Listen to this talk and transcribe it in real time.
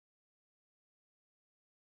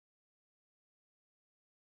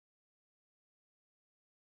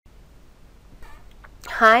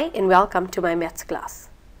Hi and welcome to my maths class.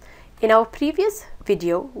 In our previous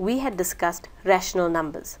video, we had discussed rational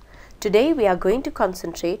numbers. Today we are going to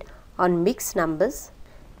concentrate on mixed numbers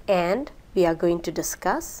and we are going to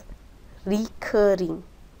discuss recurring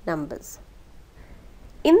numbers.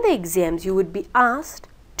 In the exams, you would be asked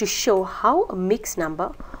to show how a mixed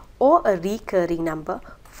number or a recurring number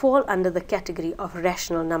fall under the category of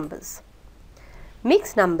rational numbers.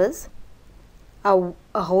 Mixed numbers are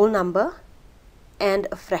a whole number and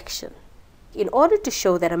a fraction. In order to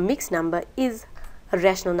show that a mixed number is a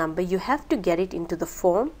rational number, you have to get it into the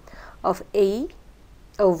form of A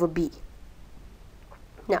over B.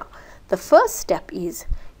 Now, the first step is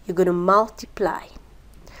you're going to multiply.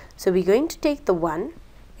 So we're going to take the 1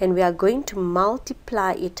 and we are going to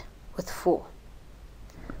multiply it with 4.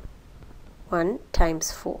 1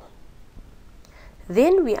 times 4.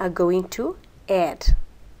 Then we are going to add.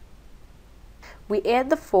 We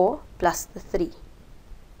add the 4 plus the 3,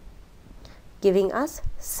 giving us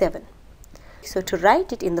 7. So to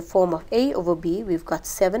write it in the form of A over B, we've got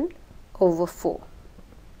 7 over 4.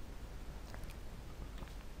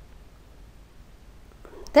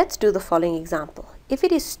 Let's do the following example. If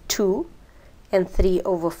it is 2 and 3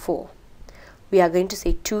 over 4, we are going to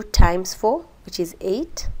say 2 times 4, which is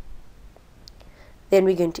 8. Then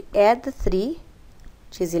we're going to add the 3,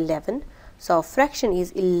 which is 11. So our fraction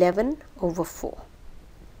is 11 over 4.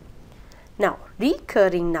 Now,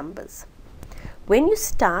 recurring numbers. When you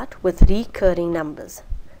start with recurring numbers,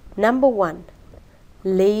 number 1,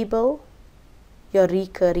 label your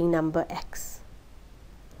recurring number x.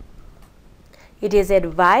 It is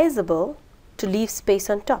advisable to leave space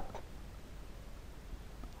on top.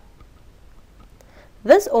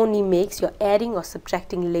 This only makes your adding or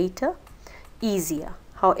subtracting later easier.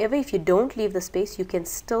 However, if you don't leave the space, you can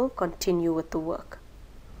still continue with the work.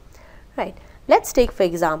 Right, let's take for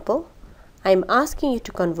example, I'm asking you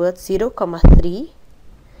to convert 0,3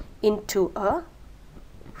 into a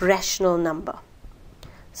rational number.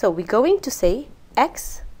 So we're going to say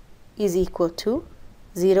x is equal to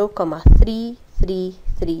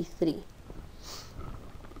 0,3333.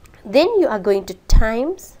 Then you are going to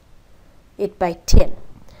times it by 10.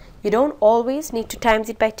 You don't always need to times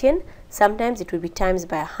it by 10. Sometimes it will be times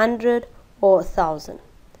by 100 or 1,000.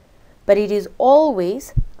 But it is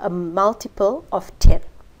always a multiple of 10.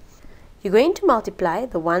 You're going to multiply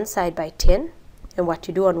the one side by 10, and what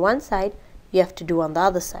you do on one side, you have to do on the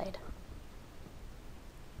other side.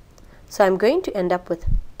 So I'm going to end up with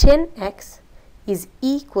 10x is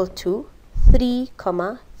equal to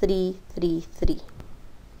 3,333.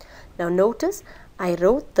 Now notice I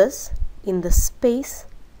wrote this in the space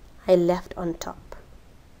I left on top.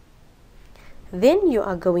 Then you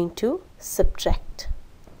are going to subtract.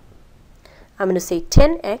 I'm going to say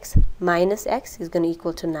 10x minus x is going to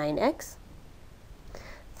equal to 9x.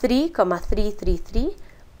 3,333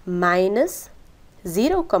 minus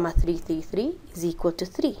 0,333 is equal to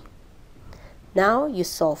 3. Now you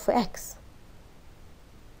solve for x.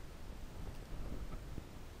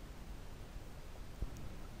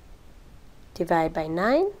 Divide by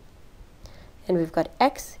 9 and we've got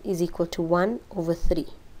x is equal to 1 over 3.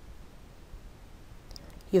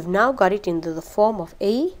 You've now got it into the form of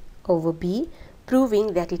A over B,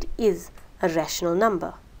 proving that it is a rational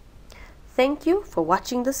number. Thank you for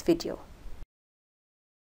watching this video.